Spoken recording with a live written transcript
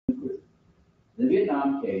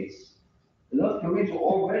Vietnam case, the North Koreans were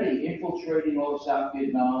already infiltrating all of South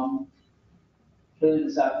Vietnam, killing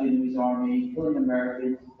the South Vietnamese army, killing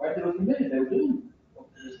Americans. Right? They were committed. They were doing it.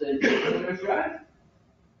 They were strategy.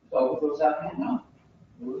 So overthrow South Vietnam.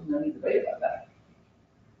 There wasn't any debate about that.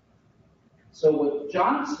 So what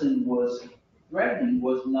Johnson was threatening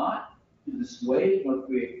was not to dissuade North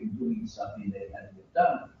Korea from doing something they hadn't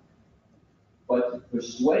done, but to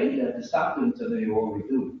persuade them to stop doing something they were already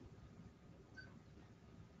doing.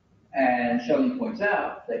 And Shelley points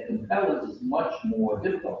out that compellence is much more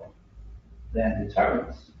difficult than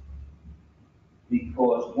deterrence,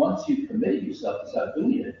 because once you've committed yourself to stop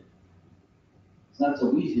doing it, it's not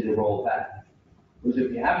so easy to roll back. Because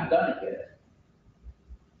if you haven't done it yet,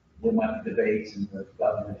 there might be debates in the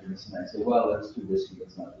government and this and that. Say, well, that's too risky,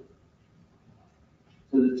 let's not do it.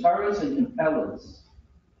 So deterrence and compellence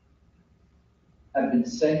have been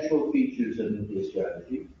central features of nuclear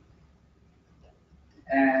strategy.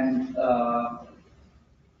 And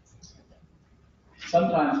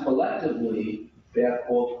sometimes collectively, they are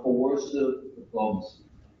called coercive diplomacy.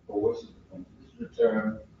 Coercive diplomacy. This is a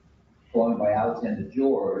term coined by Alexander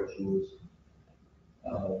George, who was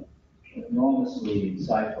enormously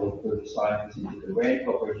insightful political scientist. He did the Rand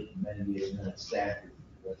Corporation for many years, and then at Stanford,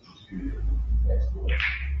 the rest of his career.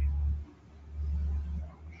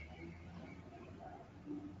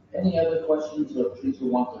 Any other questions or things we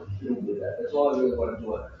want to do with that? That's all I really want to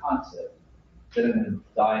do on the concept. Then I'm going to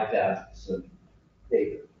dive down to some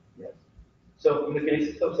data. Yes. So in the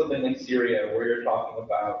case of something like Syria, where you're talking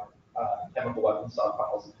about chemical weapons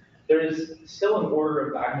stockpiles, there is still an order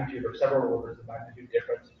of magnitude, or several orders of magnitude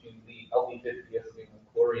difference between the LD50 as being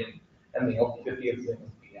chlorine and the LD50 as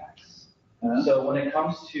being BX. So when it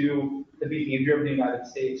comes to the behavior of the United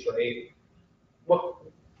States, right? What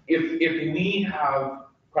if we have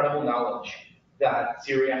credible knowledge that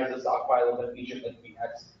Syria has a stockpile of agent like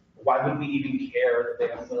BX, why would we even care that they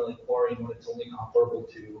have something like chlorine when it's only comparable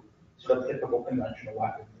to sort of typical conventional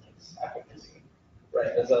weapons efficacy,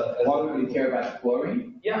 right? Why would we care about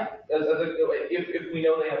chlorine? Yeah, if we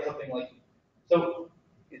know they have something like, so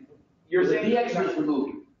you're saying the BX was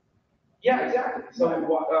removed. Yeah, exactly. So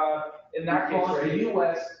in that case,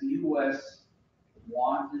 right, the U.S.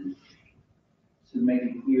 wanted to make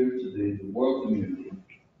it clear to the world community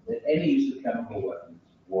that any use of chemical weapons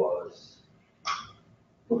was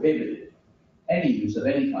prohibited. Any use of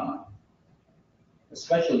any kind,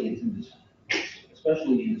 especially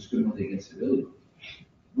indiscriminately against civilians,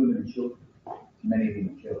 women and children. Many of them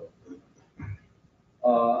were killed.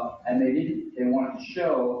 And they wanted to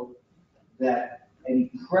show that any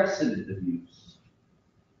precedent of use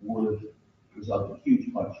would result in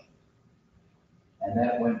huge punishment. And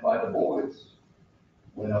that went by the boards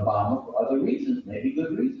when Obama, for other reasons, maybe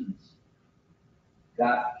good reasons,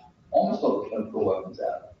 got almost all the chemical weapons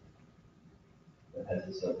out. That has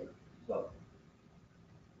this other result.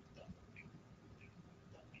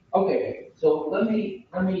 Okay, so let me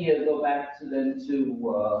go back to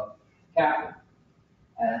Kaplan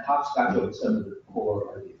and hopscotch over some of the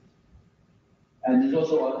core ideas. And there's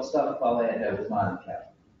also other stuff I'll add that was not in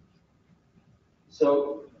Kaplan.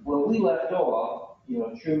 So when we left off,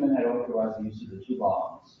 Truman had authorized the use of the two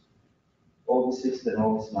bombs, August 6th and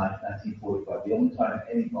August 9th, 1945, the only time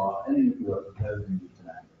any nuclear weapon had ever been used in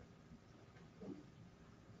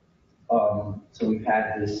Africa. So we've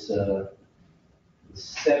had this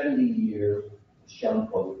 70-year, Shelley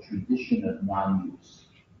called it, tradition of non-use,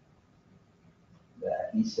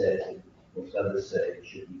 that he says, and most others say,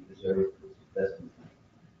 should be preserved for its best interest.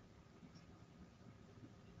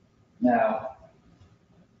 Now,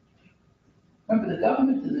 remember, the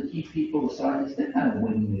government and the key people, the scientists, they're kind of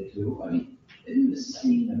winging it too. I mean, they're in the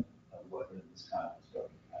scene of weapon of this kind of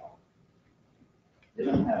destructive power. They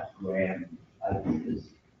don't have grand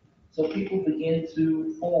ideas. So people begin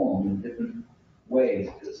to form in different ways.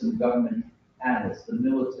 Some government analysts, the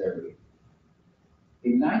military.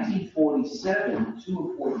 In 1947,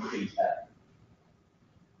 two important things happened.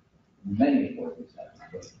 Many important things happened,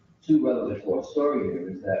 but two relevant to our story here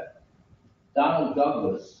is that Donald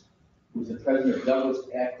Douglas, who was the president of Douglas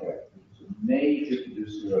Aircraft, which was a major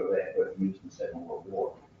producer of aircraft used in the Second World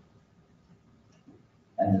War,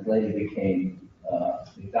 and it later became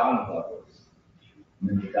McDonnell Douglas. And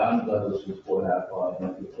then McDonnell Douglas was bought out by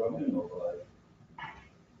Northrop Grumman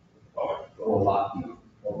or Lockheed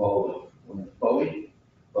or Boeing. When it was Boeing.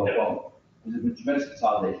 It was a tremendous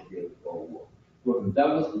consolidation deal with the Cold War. Went from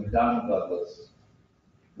Douglas to McDonnell Douglas,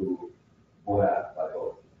 who bought out by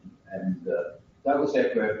Boeing. And Douglas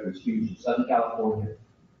Aircraft was huge in Southern California,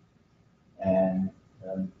 and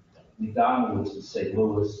McDonnell was in St.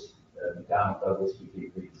 Louis. McDonnell Douglas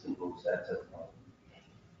became big in St. Louis. That's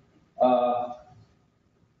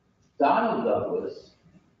Donald Douglas,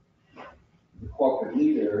 the corporate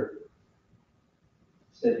leader,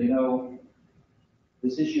 said, you know,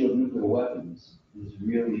 this issue of nuclear weapons is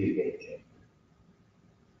really a game changer.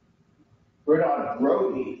 Bernard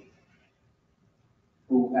Brody,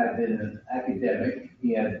 who had been an academic,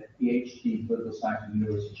 he had a PhD in political science from the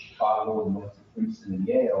University of Chicago and went to Princeton and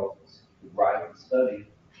Yale to write and study,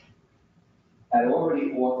 had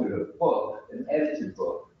already authored a book, an edited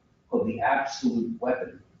book, called The Absolute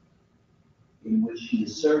Weapon, in which he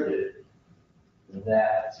asserted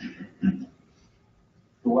that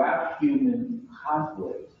throughout human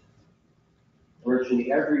conflict,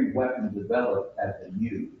 virtually every weapon developed had been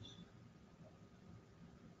used.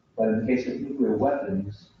 But in the case of nuclear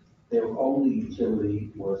weapons, their only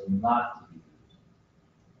utility was not to be used.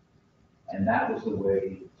 And that was the way to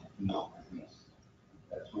keep peace.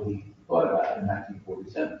 That's what he thought about in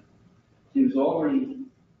 1947. He was already,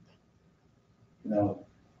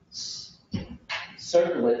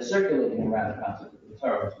 circulating around the concept of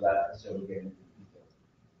deterrence without necessarily getting into detail.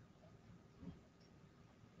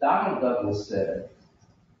 Donald Douglas said,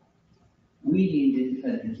 we need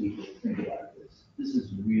independent people to think about this. This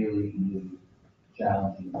is really new,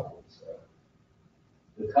 challenging stuff.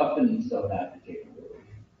 The companies don't have the capability.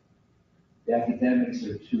 The academics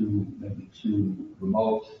are maybe too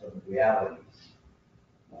remote from the realities.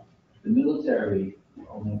 The military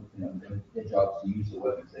only, their job is to use the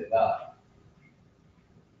weapons they got.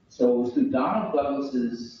 So it was through Donald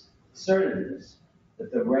Douglas's assertiveness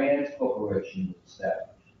that the RAND Corporation was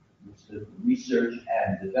established, which was research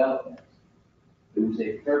and development. It was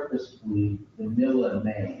a purposefully vanilla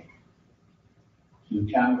name to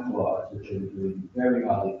camouflage that they were doing very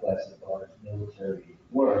highly classified military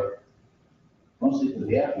work, mostly for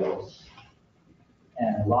the Air Force,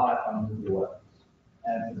 and a lot on nuclear weapons.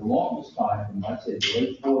 And for the longest time, from I'd say the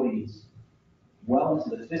late 40s, well into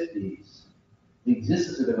the 50s, the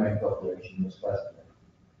existence of the RAND Corporation was classified.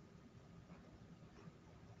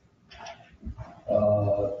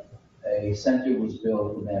 A center was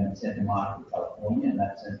built for them in Santa Monica, California, and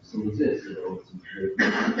that center still exists. So it's in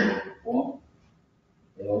great form.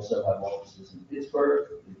 They also have offices in Pittsburgh.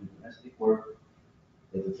 They do domestic work.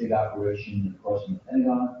 They have a big operation across from the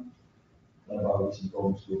Pentagon. One of our recent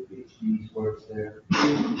Golden School PhDs works there.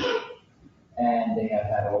 And they have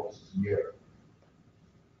had offices in Europe.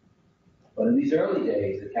 But in these early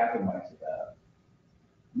days that Kaplan writes about,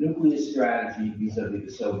 nuclear strategy vis-a-vis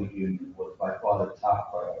the Soviet Union was by far the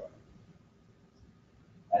top priority.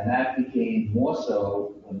 And that became more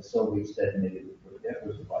so when the Soviets detonated their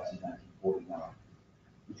first device in 1949,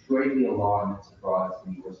 which greatly alarmed and surprised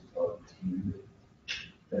the U.S. intelligence community.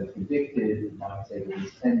 That it predicted it might take at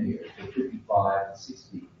least 10 years, so 55 to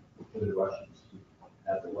 60, for the Russians to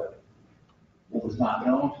have the weapon. What was not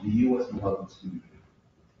known to the U.S. intelligence community,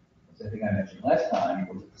 as I think I mentioned last time,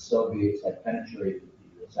 was that the Soviets had penetrated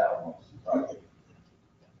the U.S. Alamos project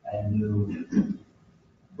and knew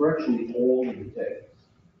virtually all the details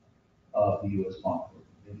of the U.S. conflict.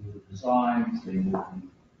 They knew the designs, they knew the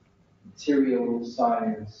material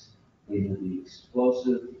science, they knew the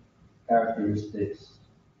explosive characteristics,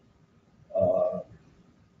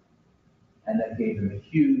 and that gave them a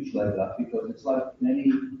huge leg up because it's like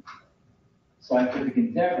many scientific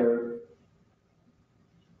endeavor,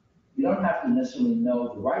 you don't have to necessarily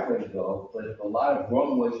know the right way to go, but if a lot of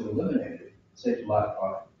wrong ways are eliminated, it saves a lot of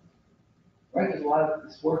time. Right? Because a lot of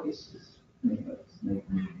this work is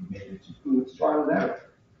it's trial and error.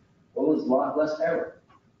 Well, there's a lot less error.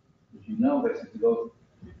 As you know, basically to go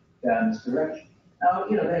down this direction. Now,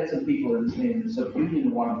 they had some people in the Soviet Union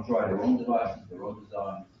who wanted to try their own devices, their own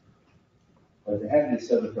designs. But they had this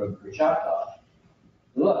sort of from Khrushchev.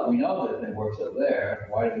 Look, we know that it works over there.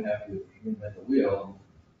 Why do we have to reinvent the wheel?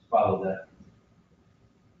 Let's follow that.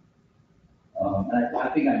 And I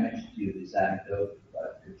think I mentioned to you this anecdote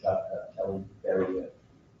about Khrushchev telling Beria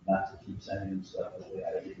not to keep sending him stuff that they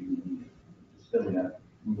had everything they needed. Just filling up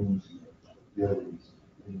rooms and buildings.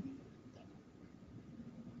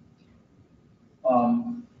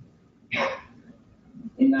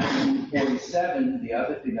 In 1947, the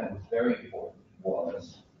other thing that was very important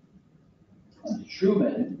was under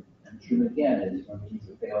Truman, and Truman again is when he's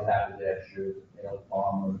a failed haberdasher, the failed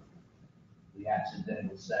farmer, the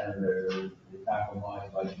accidental senator, the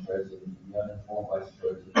compromised vice president, the uninformed vice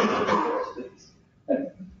president.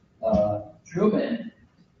 Truman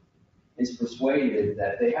is persuaded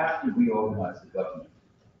that they have to reorganize the government.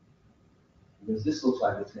 Because this looks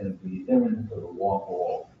like it's going to be, they're in for the long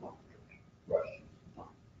haul rush.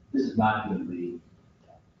 This is not going to be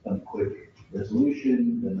some quick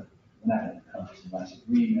resolution, then we're not going to come to some nice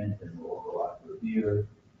agreement, and we'll all go out for a beer.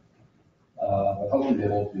 But hopefully there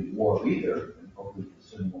won't be war either, and hopefully there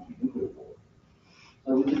soon won't be nuclear war.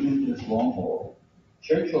 So we could move this long haul.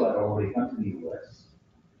 Churchill had already come to the U.S.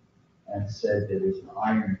 and said there was an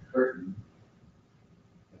iron curtain.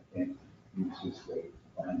 I can't use this great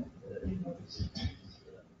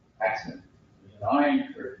accent. There's an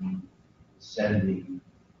iron curtain descending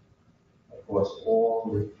across all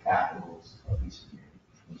the capitals of Eastern Europe,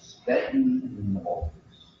 from Stettin in the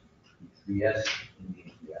Baltics, to Trieste in the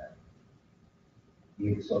Adriatic. He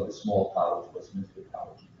even saw the small college, Westminster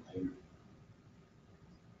College in Missouri.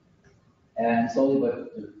 And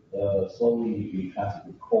slowly the concept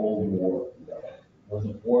of Cold War developed. It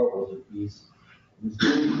wasn't war, it wasn't peace. It was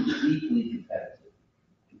deeply competitive.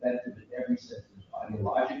 Competitive in every sense. It was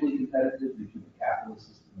ideologically competitive between the capitalist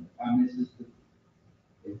system and the communist system.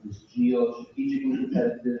 It was geostrategically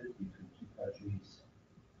competitive between two countries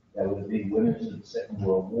that were the big winners of the Second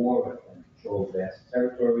World War and controlled vast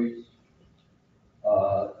territories.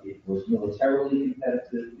 It was militarily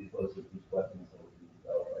competitive because of these weapons that were being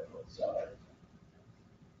developed by both sides.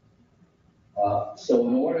 So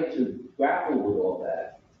in order to grapple with all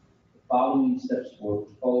that, the following steps were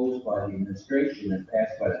proposed by the administration and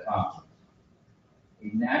passed by the Congress. A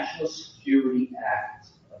National Security Act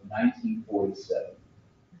of 1947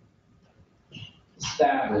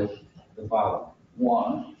 established the following.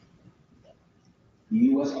 One, the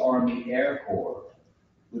U.S. Army Air Corps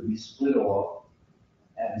would be split off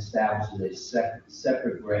and established as a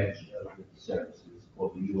separate branch of the services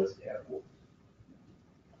called the U.S. Air Force,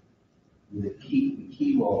 with the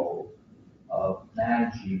key role of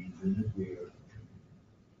managing the nuclear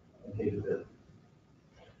capability.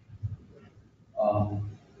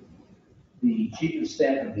 The Chief of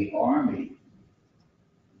Staff of the Army,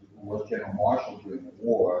 who was General Marshall during the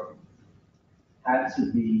war, had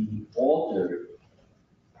to be altered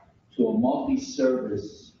to a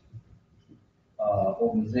multi-service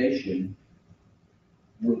organization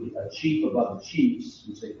with a chief above the chiefs,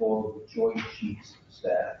 which they call the Joint Chiefs of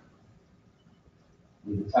Staff,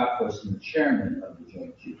 with the top person, the chairman of the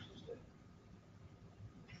Joint Chiefs of Staff.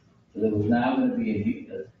 So there was now going to be a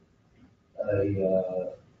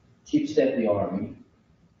Chief of Staff of the Army,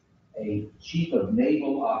 a Chief of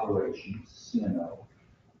Naval Operations, CNO,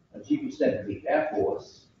 a Chief of Staff of the Air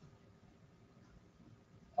Force,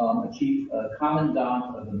 a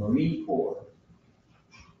Commandant of the Marine Corps.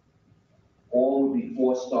 All would be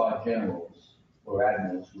four-star generals or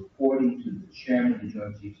admirals reporting to the chairman of the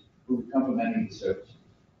Joint Chiefs, who would come from any of the services.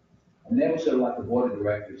 And they were sort of like the board of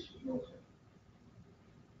directors for the military.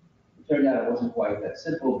 It turned out it wasn't quite that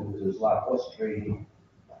simple because there was a lot of horse trading,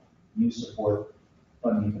 new support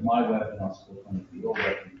funding for my weapon, I support funding for your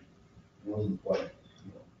weapon. It wasn't quite,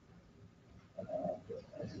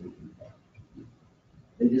 as it would be.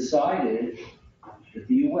 They decided that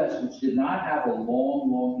the U.S., which did not have a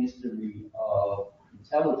long history of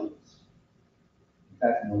intelligence, in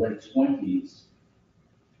fact, in the late 20s,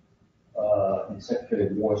 and Secretary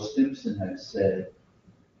of War Stimson had said,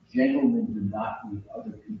 "Gentlemen do not read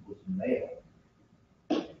other people's mail."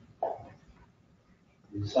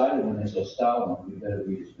 They decided when they saw Stalin, we better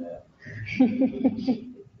read his mail.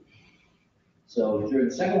 So during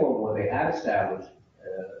the Second World War, they had established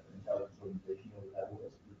an intelligence organization that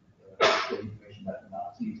was information about the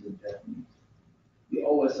Nazis and the Japanese. The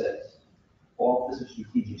OSS, Office of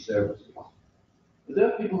Strategic Services. But there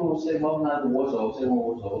are people who will say, well, now the war's over,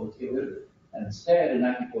 let's get rid of it. And instead, in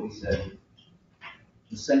 1947,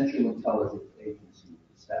 the Central Intelligence Agency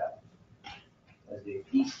was established as a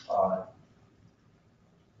peacetime,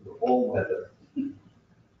 all-weather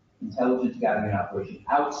intelligence gathering operation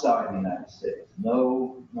outside the United States.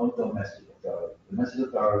 No domestic authority. Domestic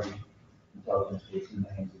authority intelligence was in the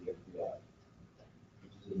hands of the FBI,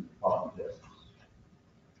 which is in the Department of Justice.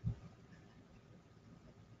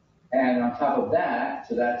 And on top of that,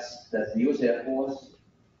 so that's the U.S. Air Force,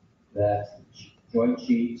 that's the Joint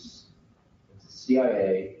Chiefs, it's the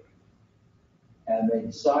CIA, and they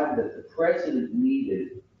decided that the president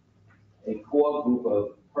needed a core group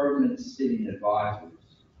of permanent sitting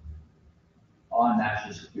advisors on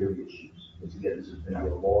national security issues. Because again, this has been a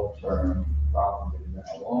long-term problem, we didn't know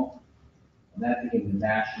how long. And that became the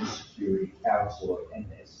National Security Council, or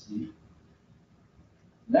NSC.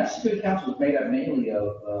 The National Security Council was made up mainly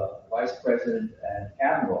of vice president and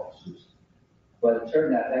cabinet officers, but it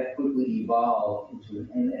turned out that quickly evolved into an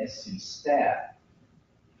NSC staff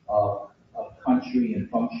of country and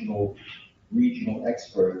functional regional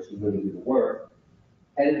experts who really do the work,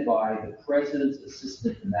 headed by the President's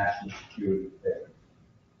Assistant for National Security Affairs.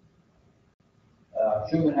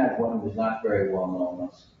 Truman had one who was not very well known.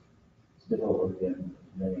 Let's skip over him.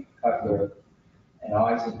 Named Cutler, and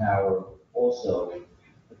Eisenhower also.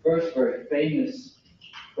 The first very famous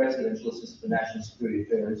presidential assistant for national security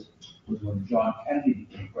affairs was when John Kennedy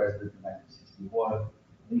became president in 1961.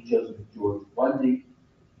 And he chose George Bundy.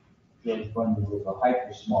 George Bundy was a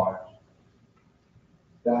hyper smart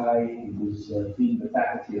guy. He was dean of the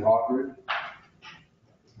faculty at Harvard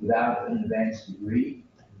without an advanced degree.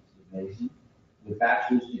 It's amazing. With a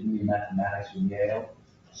bachelor's degree in mathematics from Yale,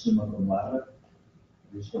 summa cum laude.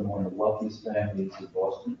 He was from one of the wealthiest families in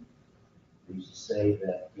Boston. They used to say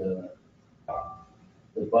that the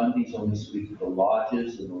Bundys only speak to the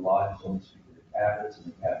lodges, and the lodges only speak to the cabinets, and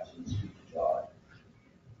the cabinets only speak to God.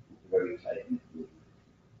 It's a very tight-knit group.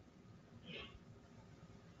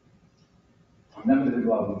 Remember that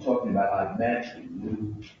while we're talking about I met, we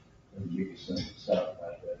knew, and give you some stuff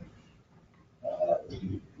about that. If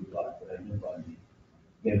you like, but I knew Bundy.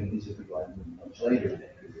 Again, these are people I knew much later in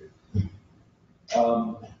that career.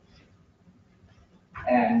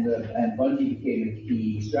 And Bundy became a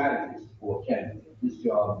key strategist for Kennedy. His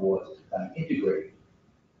job was to kind of integrate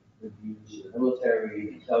the views of the military,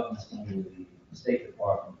 the intelligence community, the State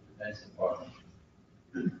Department, the Defense Department,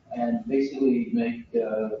 and basically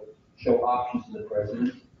show options to the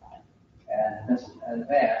president and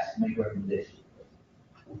make recommendations.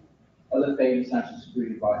 Other famous national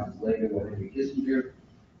security advisors later were Henry Kissinger,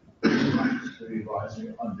 national security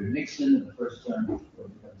advisor under Nixon in the first term of the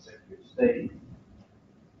Secretary of State.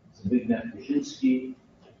 Zbigniew Brzezinski,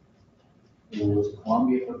 who was a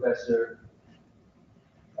Columbia professor,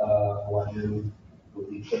 who I knew, who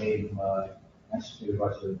became national security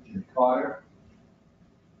advisor to Jimmy Carter.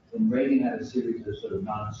 And Reagan had a series of sort of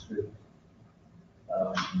nondescript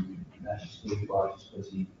national security advisors because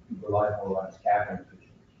he relied more on his cabinet officials.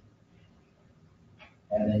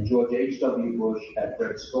 And then George H.W. Bush had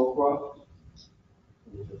Fred Scowcroft,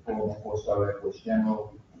 who was a former four-star Air Force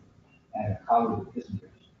general and a colleague of Kissinger's,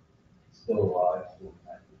 still alive, still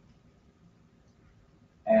active.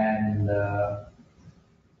 And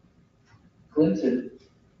Clinton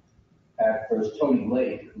had first Tony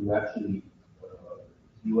Blake, who actually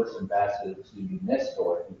U.S. ambassador to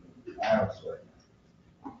UNESCO, I think, in Paris right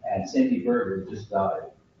now. And Sandy Berger just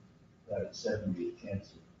died at 70 of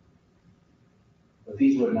cancer. But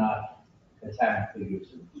these were not Italian figures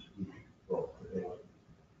in the strategic book. They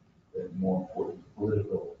were more important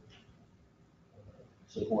political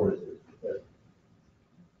supporters of the president.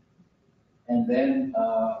 And then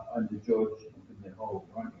under George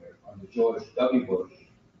W. Bush,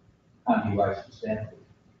 Connie Rice from Stanford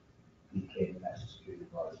became the national security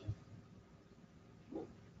advisor.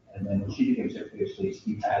 And then when she became Secretary of State,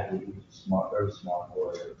 Steve Hadley, who was a smart, very smart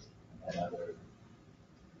lawyer, and other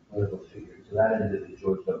political figures. So that ended the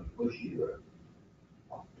George W. Bush era.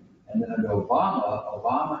 And then under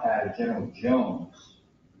Obama had General Jones,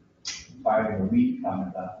 retired Marine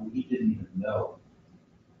commandant, who he didn't even know.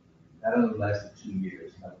 That only lasted 2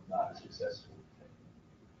 years, and that was not a successful thing.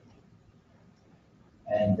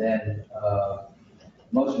 And then,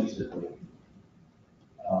 most recently,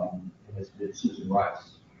 it has been Susan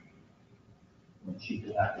Rice, when she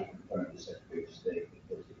did not get confirmed as Secretary of State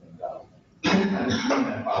because of imbalance. I just bring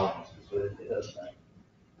that politics, so it does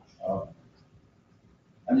matter.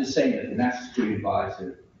 I'm just saying that the National Security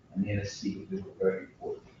Advisor and the NSC would do a very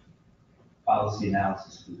important policy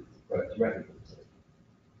analysis to directly for the state.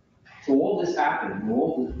 So all this happened, and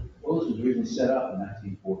all this was originally set up in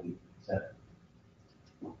 1947.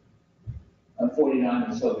 In 49,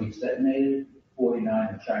 the Soviets detonated.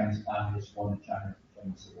 49, the Chinese Communists won the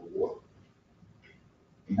Chinese Civil War.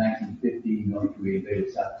 In 1950, North Korea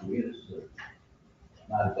invaded South Korea. This was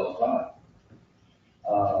not a dull time.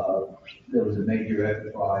 There was a major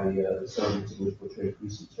effort by the Soviets to portray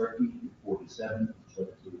peace in Turkey in 47, which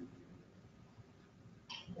led to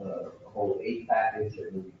a whole aid package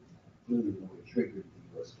that really triggered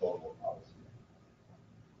the U.S. Cold War policy.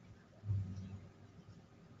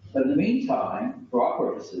 But in the meantime, for our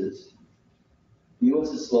purposes, the U.S.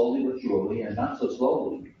 is slowly but surely, and not so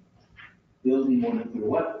slowly, building more nuclear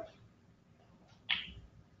weapons.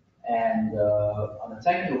 And on the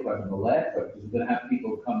technical front, on the lab front, because we're going to have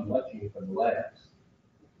people come lecture you from the labs.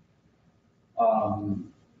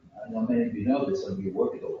 I know many of you know this, some of you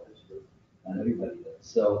work at the labs, but not everybody does.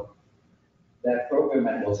 So that program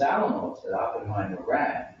at Los Alamos that Oppenheimer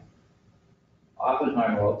ran,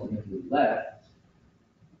 Oppenheimer ultimately left,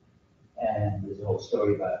 and there's a whole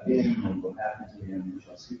story about him and what happened to him, which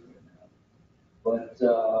I'll skip right now. But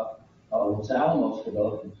Los Alamos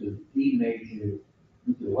developed into the major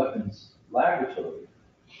nuclear weapons laboratory.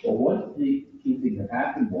 But one of the key thing that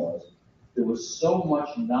happened was there was so much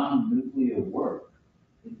non-nuclear work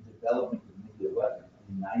in development of nuclear weapons.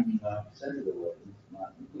 I mean, 99% of the weapons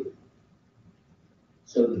not nuclear.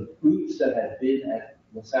 So the groups that had been at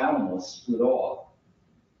Los Alamos split off.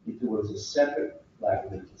 It was a separate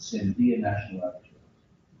laboratory, the Sandia National Laboratory,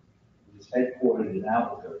 which is headquartered in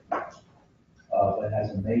Albuquerque, but has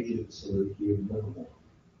a major facility here in Livermore,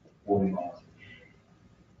 40 miles.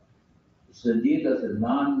 Sandia does a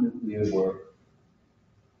non-nuclear work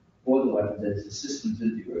for the weapons, as the systems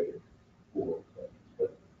integrator for weapons,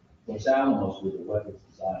 but Los Alamos were the weapons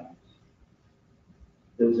designers.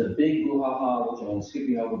 There was a big brouhaha, which I'm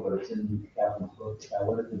skipping over, but it's in Kaplan's book, about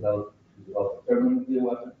what it developed to develop a thermonuclear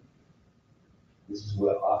weapon. This is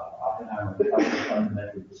where Oppenheimer and Teller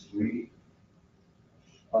fundamentally disagreed.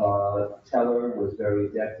 Teller was very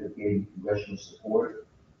adept at gaining congressional support,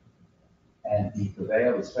 and he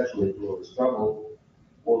prevailed, especially through all the struggle,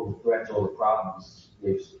 all the threats, all the problems,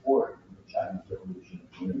 gave support in the Chinese Revolution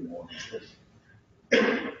and community war.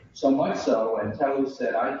 So much so, and Teller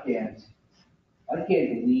said, I can't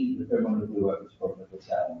believe the thermonuclear weapons program at Los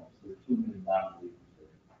Alamos. There are too many non-believers there.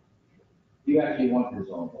 He actually wanted his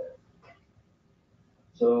own way.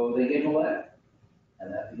 So they gave him a letter,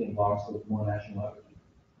 and that became Barnstable More National Laboratory.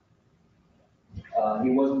 He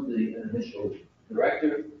wasn't the initial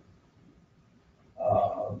director.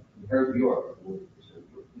 Herb York was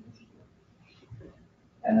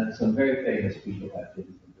and then some very famous people have been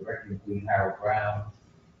the director, including Harold Brown,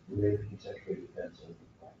 who later became Secretary of Defense.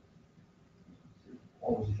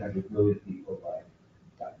 Always a bunch of brilliant people like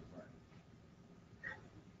Dr. Brown.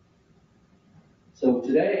 So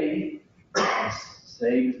today,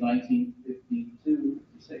 same as 1952,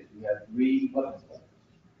 56, we have 3 weapons labs.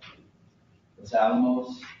 Los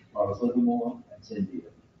Alamos, Livermore, and Sandia.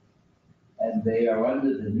 And they are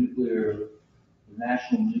under the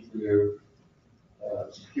National Nuclear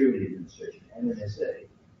Security Administration, NNSA,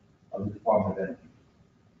 of the Department of Energy,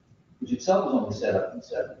 which itself was only set up in the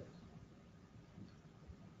 70s.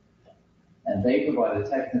 And they provide a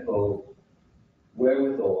technical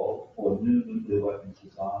wherewithal for new nuclear weapons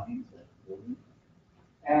designs and building.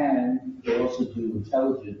 And they also do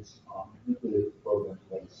intelligence on nuclear programs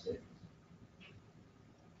of other states.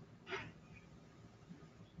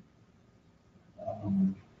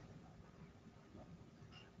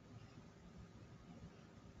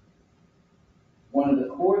 One of the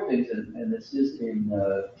core things, and this is in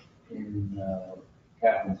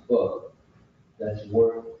Kaplan's book, that's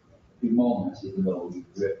worth a few moments, even though we've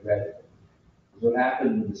read it, is what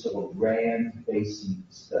happened with the so-called Grand Basin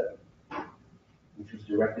Study, which was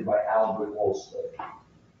directed by Albert Olstad.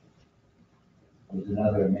 He was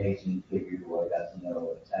another amazing figure who I got to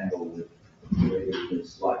know at Tango with later in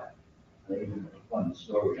his life. And even a funny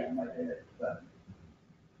story on my dad. But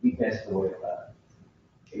he passed away about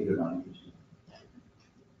 8 or 9 years ago.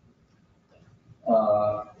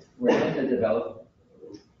 Rand had developed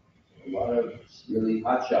a lot of really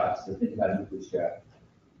hot shots to think about nuclear strategy.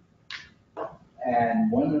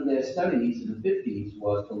 And one of their studies in the 50s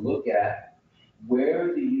was to look at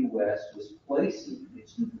where the U.S. was placing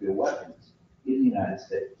its nuclear weapons in the United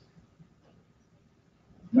States.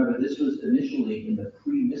 Remember, this was initially in the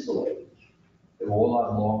pre-missile age. They were all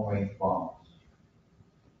on long-range bombs,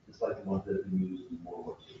 just like the ones that have been used in World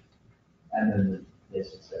War II, and then their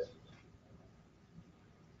successors.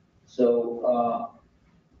 So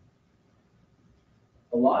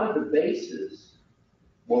a lot of the bases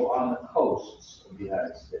were on the coasts of the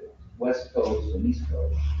United States, West Coast and East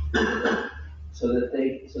Coast, so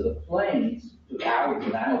the planes took hours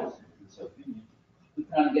and hours to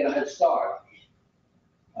kind of get a head start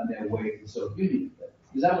on their way to the Soviet Union,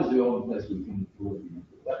 because that was the only place we can afford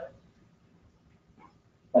nuclear weapons.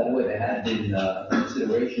 By the way, there had been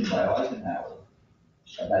consideration by Eisenhower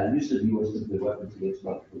about use of U.S. nuclear weapons against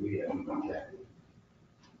North Korea and rejected.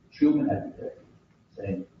 Truman had rejected,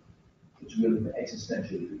 saying it's really for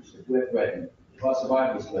existential use. If we're threatened, if our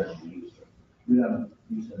survival is threatened, we use them. We don't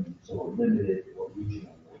use them in sort of limited or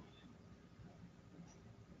regional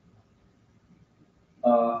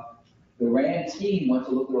wars. The RAND team went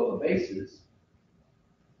to look at all the bases,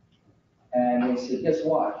 and they said, guess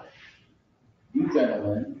what? You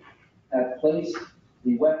gentlemen have placed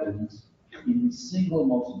the weapons in the single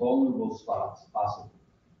most vulnerable spots possible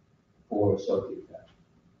for Soviet attack.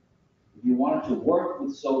 If you wanted to work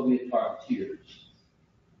with Soviet targeteers,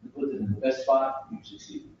 you put them in the best spot, you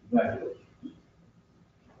succeeded. Congratulations.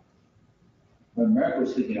 When America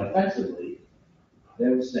was thinking offensively, they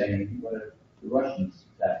were saying, what if the Russians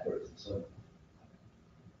attack first?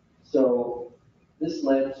 So this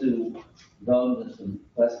led to development of some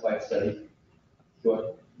classified study,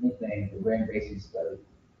 short nicknamed the Grand Basin Study.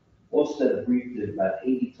 Olstad briefed it about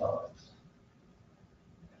 80 times.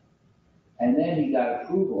 And then he got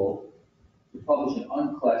approval to publish an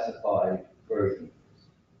unclassified version.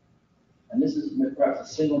 And this is perhaps the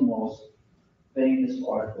single most famous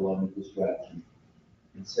article on the distraction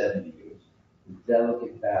in 70 years, The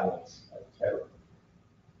Delicate Balance of Terror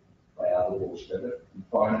by Albert Wolstetter in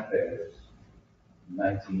Foreign Affairs,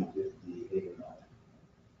 1958 or 9.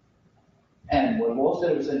 And what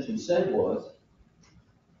Wolstetter essentially said was,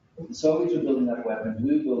 the Soviets were building up weapons,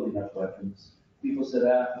 we were building up weapons. People said,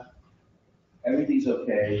 everything's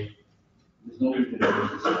okay. There's no reason to do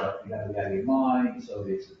this stuff. You gotta be out of your mind. The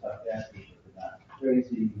Soviets are tough guys, they're not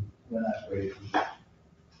crazy, we're not crazy.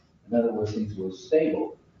 In other words, things were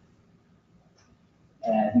stable.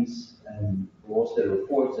 And Wolstetter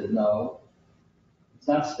report said, no, it's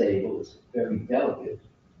not stable, it's very delicate.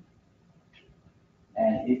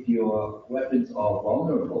 And if your weapons are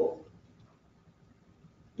vulnerable,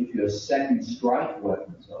 if your second strike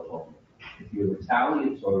weapons are vulnerable, if your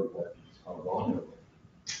retaliatory weapons are vulnerable,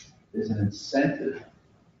 there's an incentive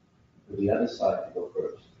for the other side to go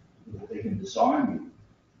first. If they can disarm you,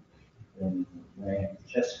 then playing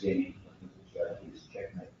chess games, strategy is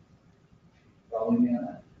checkmate. Following me on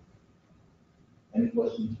that? Any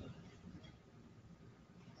questions?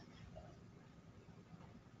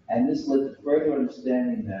 And this led to further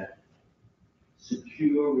understanding that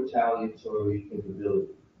secure retaliatory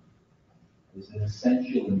capability is an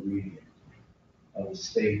essential ingredient of a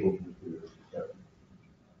stable nuclear weapon.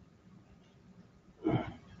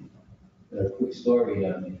 A quick story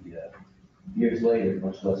on the years later,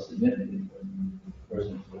 much less significant, but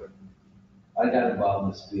personal story. I got involved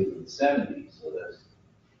in this field in the 70s, so that's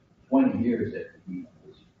 20 years after he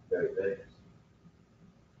was very famous.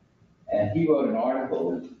 And he wrote an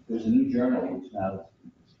article, there's a new journal, which now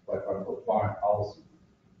is quite popular, called Foreign Policy.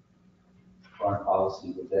 Foreign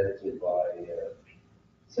Policy was edited by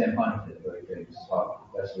Sam Huntington, a very famous Harvard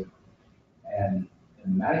professor. And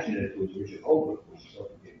imagine if it was Richard Holbrooke, which is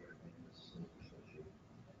also very famous.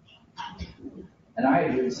 And I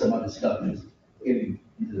had written some other stuff getting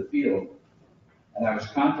into the field. And I was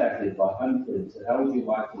contacted by Huntington and said, how would you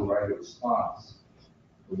like to write a response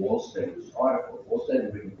to Wolstetter's article? Wolstetter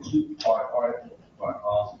had written a two-part article on foreign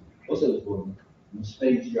policy. Wolstetter was one of the most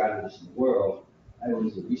famous strategists in the world. I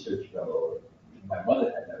was a research fellow. My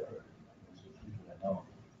mother had never heard of it. People had known.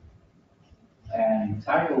 And the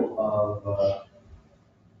title of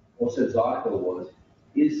Wolstetter's article was,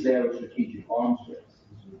 Is There a Strategic Arms Race?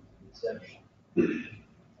 This was the 70s.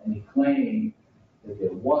 And he claimed that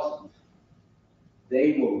there wasn't.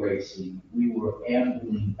 They were racing, we were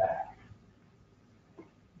ambling back.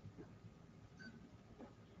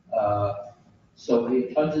 So we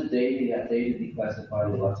had tons of data, he had data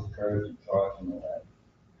declassified with lots of curves and charts and all that.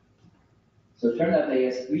 So it turned out they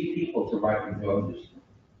asked 3 people to write reviews.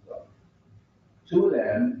 So, 2 of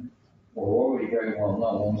them were already very well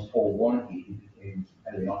known. One was Paul Warnke, who became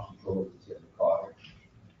head of the arms control of the Carter,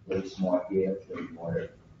 very smart, Yale trained lawyer.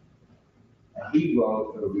 And he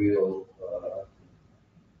wrote a real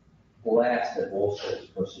blast at Wolstetter's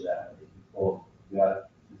personality. The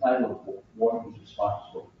title of Warnke's response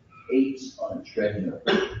was Apes on a Treadmill.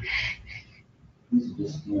 These are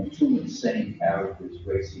just 2 insane characters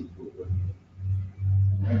racing through it.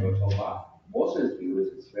 And everyone goes, oh wow. Wolstetter's view is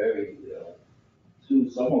it's very,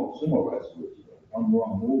 sumo wrestlers, one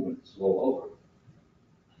wrong move and it's all over.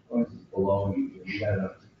 For instance, baloney, you got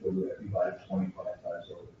enough to kill everybody 25 times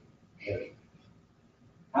over. Yeah.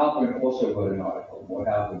 Halpern also wrote an article, more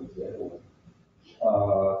Halpern was the other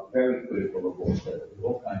one, very critical of Wolstetter, with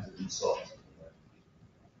all kinds of insults.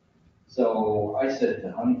 So I said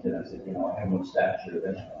to Huntington, I said, I have no stature of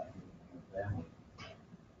any family.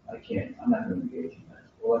 I'm not going to engage in that.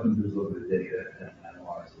 All I can do is look at the data and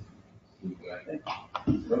analyze it, see what I think.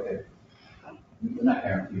 Okay. We're not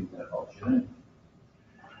guaranteed that option.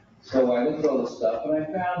 So I looked at all this stuff, and I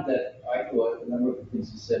found that I thought a number of the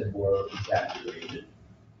things he said were exaggerated.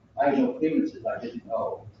 I had no clearances, I didn't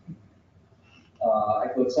know. I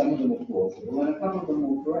thought some of them were plausible, and a couple of them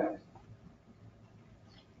were correct.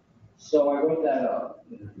 So I wrote that up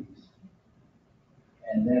in a piece.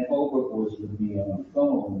 And then Holbrook was with me on the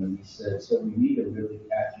phone, and he said, so we need a really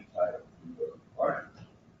catchy title for your article.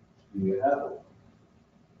 Do you have it?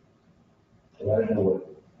 So I don't know what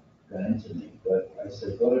got into me, but I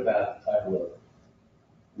said, what about the title of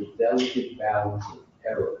The Delicate Balance of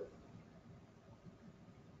Terror?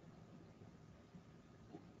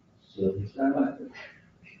 So it's not like that.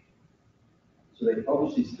 So they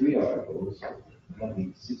published these 3 articles,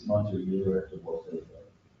 maybe 6 months or a year after Wolstetter died.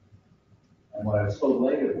 And what I was told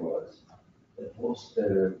later was that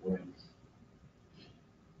Wolstetter went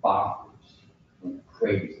bonkers, went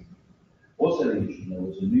crazy. Wolstetter, you should know,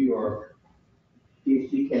 was a New York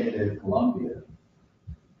PhD candidate at Columbia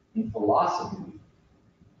in philosophy,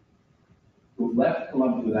 who left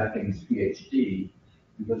Columbia without getting his PhD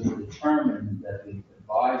because he determined that the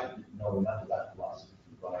advisor didn't know enough about philosophy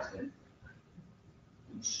to advise him.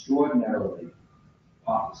 Extraordinarily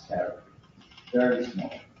pompous character, very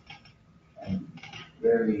smart, and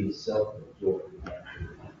very self-absorbed.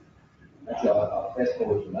 Actually, I'll fast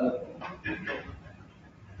forward to another thing.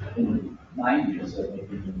 In the 90s, or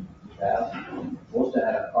maybe in 2000, Worcester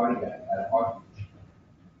had a cardiac, had a heart condition,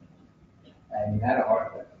 and he had a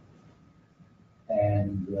heart attack.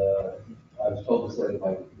 And I was told this later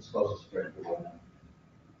by his closest friend who went out.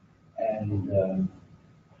 And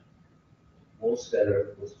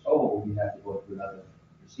Wolstetter was told he had to go through another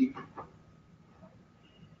procedure.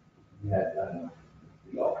 He had,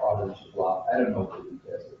 the arteries blocked. I don't know what the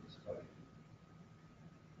details of this fight.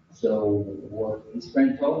 So what his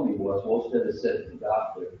friend told me was, Wolstetter said to the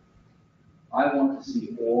doctor, I want to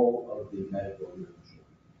see all of the medical literature.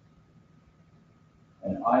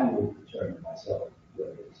 And I will determine myself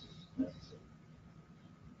whether this is necessary.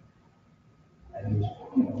 And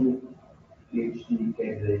he was, PhD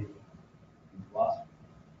candidate in philosophy.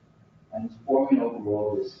 And he's poring over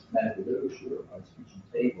all this medical literature on his kitchen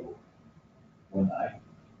table when I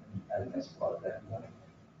had a nice part that night.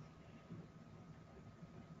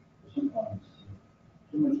 Sometimes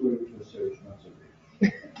too much research, not so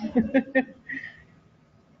good.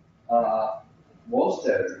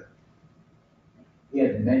 Wolstetter, he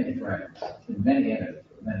had many friends, and many enemies,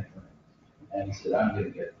 but many friends. And he said, I'm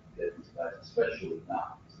going to get these guys, especially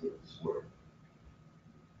not to this work.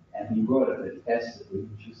 And he wrote up a test that was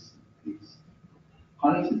just these.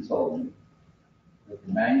 Huntington told me that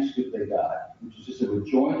the manuscript they got, which is just a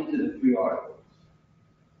rejoinder to the 3 articles,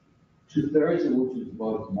 2/3 of which was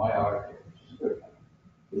devoted to my article, which is good,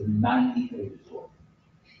 was 90 pages long.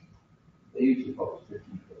 They usually publish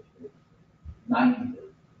 15 pages. 90 pages.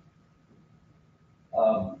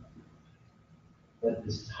 But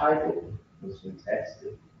this title was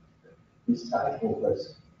fantastic. This title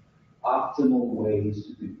was Optimal Ways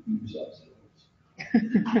to Confuse Ourselves.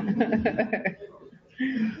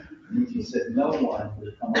 And he said no one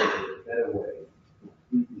would come up with a better way to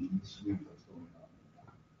completely misread what's going on.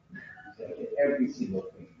 He said get every single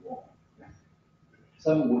thing wrong.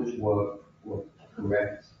 Some of which were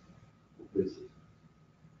correct criticism.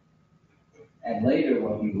 And later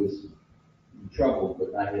when he was in trouble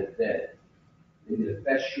but not yet dead, they did a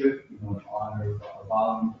festschrift, in honor, a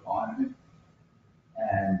volume to honor him.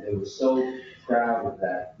 And they were so proud of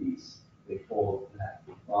that piece, they called that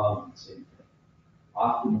volume the same thing.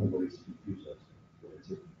 Optimal ways to confuse us. It's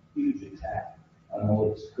a huge attack on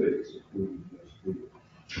all its critics, including the students.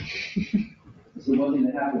 So one thing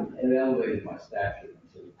that happened, it elevated my stature.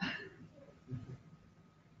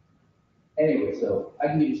 Anyway, so I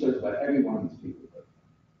can give you stories about every one of these people, but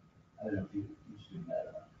I don't know if you should do that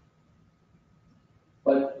or not.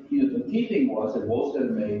 But the key thing was that Wolstetter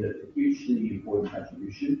made a hugely important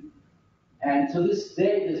contribution, and to this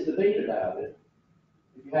day there's debate about it.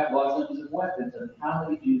 If you have large numbers of weapons, and how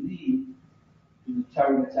many do you need to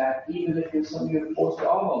deter an attack, even if there's some of your forces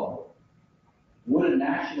are vulnerable? Would a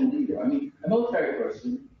national leader, a military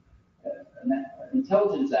person, an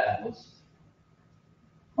intelligence analyst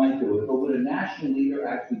might do it, but would a national leader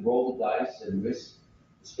actually roll the dice and risk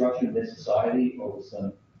destruction of their society over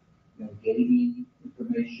some gating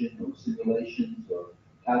information or simulations or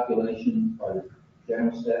calculations by the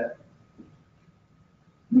general staff?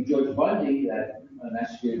 George Bundy, that national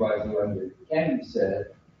security advisor under Kennedy,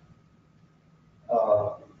 said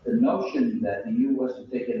the notion that the U.S. would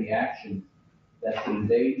take any action that could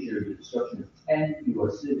endanger the destruction of 10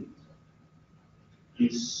 U.S. cities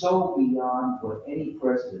is so beyond what any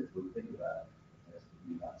president would think about. That's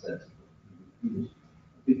nonsensical. He was a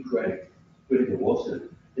big critic of Wolstetter.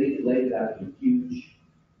 They laid it out in huge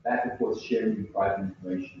back and forth sharing of private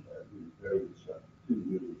information that was very disruptive. Two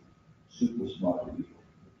really super smart people.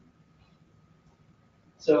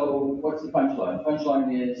 So what's the punchline? The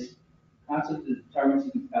punchline is concept of deterrence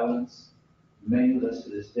and compellence remain with us to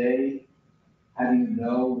this day. How do you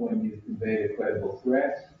know when you've conveyed a credible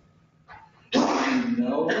threat? What do you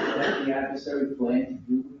know what the adversary planned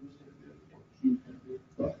to do with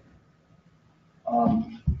this?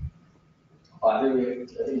 Are there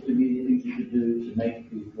intermediate things you could do to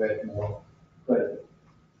make the threat more credible?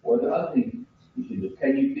 Or the other thing you can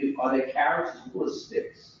do, are there carrots as well as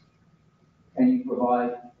sticks? Can you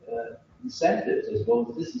provide incentives as well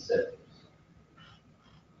as disincentives?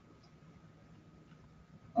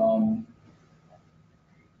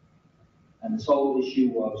 And this whole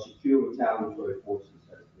issue of secure retaliatory forces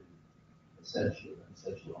has been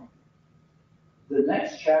essential. The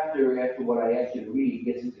next chapter after what I asked you to read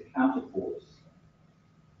gets into counterforce.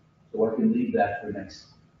 So I can leave that for next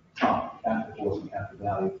time, counter force and counter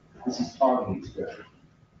value. This is targeting strategy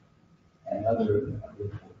and other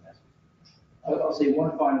important aspects. I'll say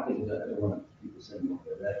one final thing that I don't want people saying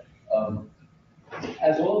over there, that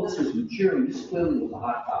as all this was maturing, this clearly was a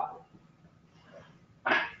hot topic.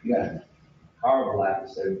 You got horrible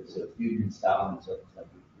adversaries, so Union Stalin and stuff like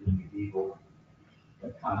the medieval, the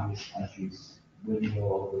communist countries winning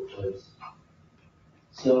all over the place.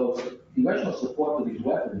 So the original support for these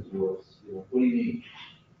weapons was, what do you need?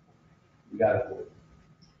 We got it for you.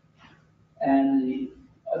 And the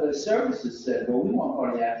other services said, well, we want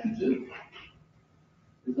part of the action too.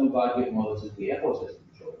 There's no God-given laws that the Air Force has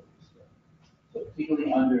control of this stuff. So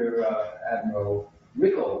particularly under Admiral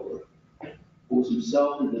Rickover, who was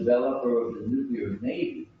himself the developer of the nuclear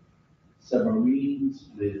navy, submarines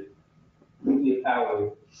with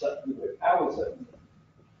nuclear-powered submarines.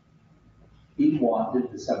 He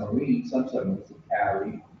wanted the some submarines to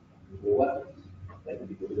carry nuclear weapons that could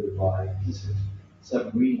be delivered by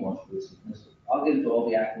submarine launch ballistic missiles. I'll get into all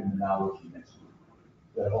the acronym knowledge next week.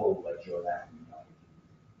 The whole lecture on acronym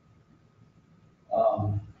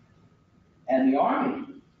knowledge. And the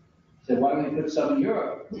Army said, why don't we put some in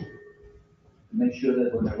Europe to make sure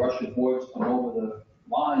that when the Russian hordes come over the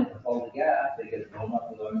line and hold the gap, they get blown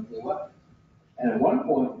up with our nuclear weapons. And at one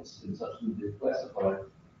point, it's been subsequently classified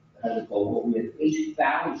as a goal, we had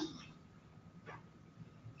 8,000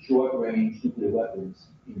 short-range nuclear weapons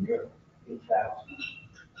in Europe.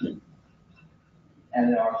 8,000.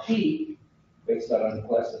 And at our peak, based on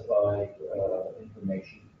unclassified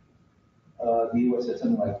information, the U.S. had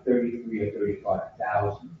something like 33 or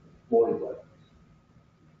 35,000 deployed weapons.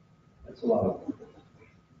 That's a lot of weapons.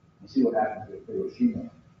 You see what happened to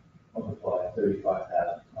Hiroshima, multiply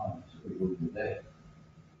 35,000 times per day.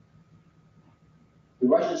 The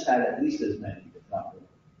Russians had at least as many, if not more.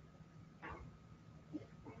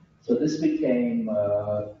 So this became,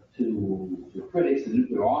 to critics, the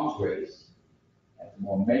nuclear arms race, and to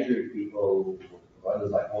more measured people, others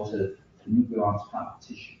like most of the nuclear arms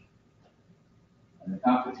competition. And the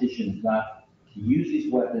competition is not to use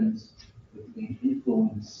these weapons, but to gain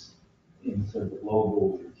influence in sort of the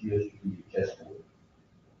global geostrategic chessboard.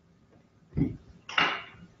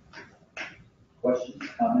 Questions,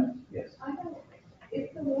 comments? Yes. I don't know.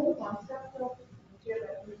 If the whole concept of nuclear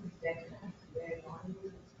weapons is dead, where one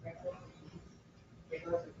uses weapons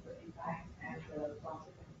because of the impact and the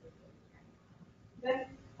consequences, then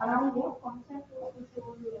around what concept was this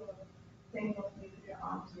whole thing of nuclear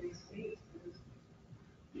arms race based?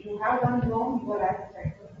 You have done wrong, you are right,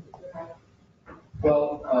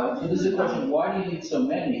 Well, so this is a question, why do you need so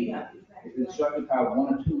many? Yeah, exactly. If the destructive power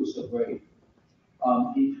 1 or 2 is so great.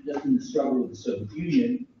 Just in the struggle with the Soviet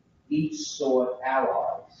Union, each sought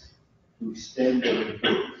allies to extend their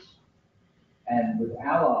influence. And with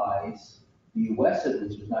allies, the U.S. at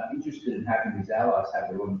least was not interested in having these allies have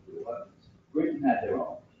their own nuclear weapons. Britain had their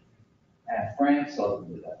own, and France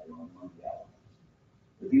ultimately had their own among the allies.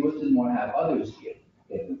 But the U.S. didn't want to have others get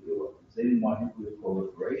nuclear weapons. They didn't want nuclear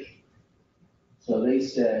proliferation. So they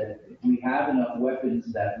said, if we have enough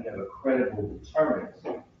weapons that we have a credible deterrent,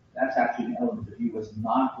 that's actually an element of U.S.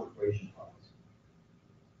 non-proliferation policy.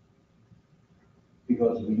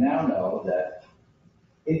 Because we now know that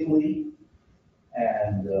Italy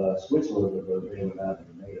and Switzerland are both bailing out of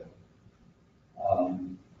the NATO,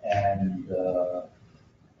 and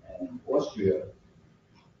Austria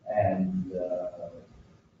and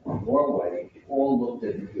Norway all looked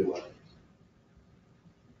at nuclear weapons,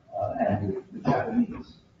 and the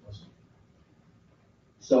Japanese.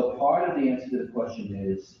 So part of the answer to the question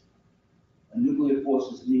is a nuclear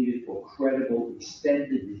force is needed for credible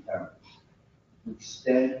extended deterrence, to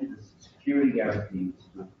extend the security guarantees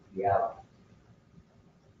to the allies.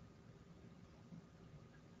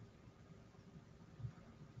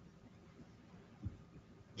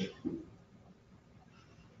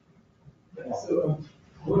 So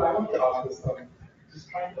what I want to ask is just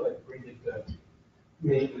trying to bring it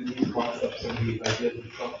make these concepts and these ideas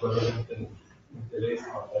become relevant in today's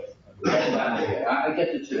context. I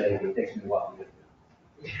get to today, but it takes me a while to get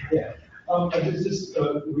there. Yeah. And just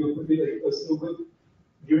real quickly, so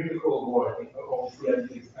during the Cold War, I think obviously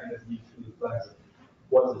everything's kind of used to the plans of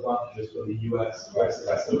what's advantageous for the U.S.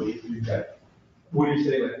 versus Soviet Union. What do you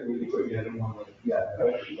say, really quickly? I don't want to, So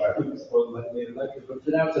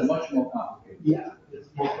now it's a much more complicated. Yeah, it's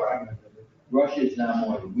more fragmented. Russia is now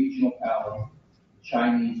more of a regional power. The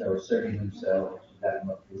Chinese are asserting themselves. You've got a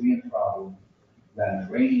North Korean problem, you've got an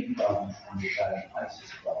Iranian problem, and you've got an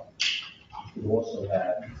ISIS problem. You also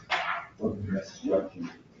have working mass destruction.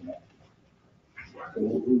 So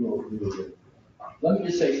we will do it. Let me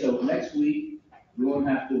just say, so next week, You won't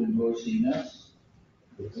have to endorse us.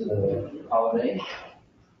 It's a holiday.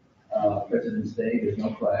 President's Day, there's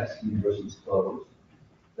no class, the university's closed.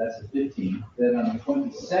 That's the 15th. Then on the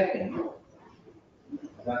 22nd,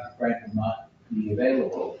 Dr. Frank will not be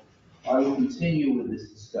available. I will continue with this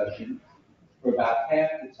discussion for about half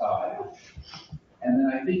the time. And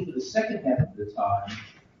then I think for the second half of the time,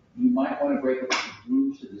 you might want to break up into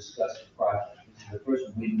groups to discuss the project. This is the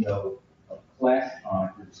first window of class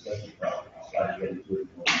time to discuss the project. Try to get into it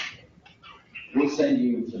more. We'll send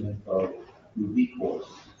you some info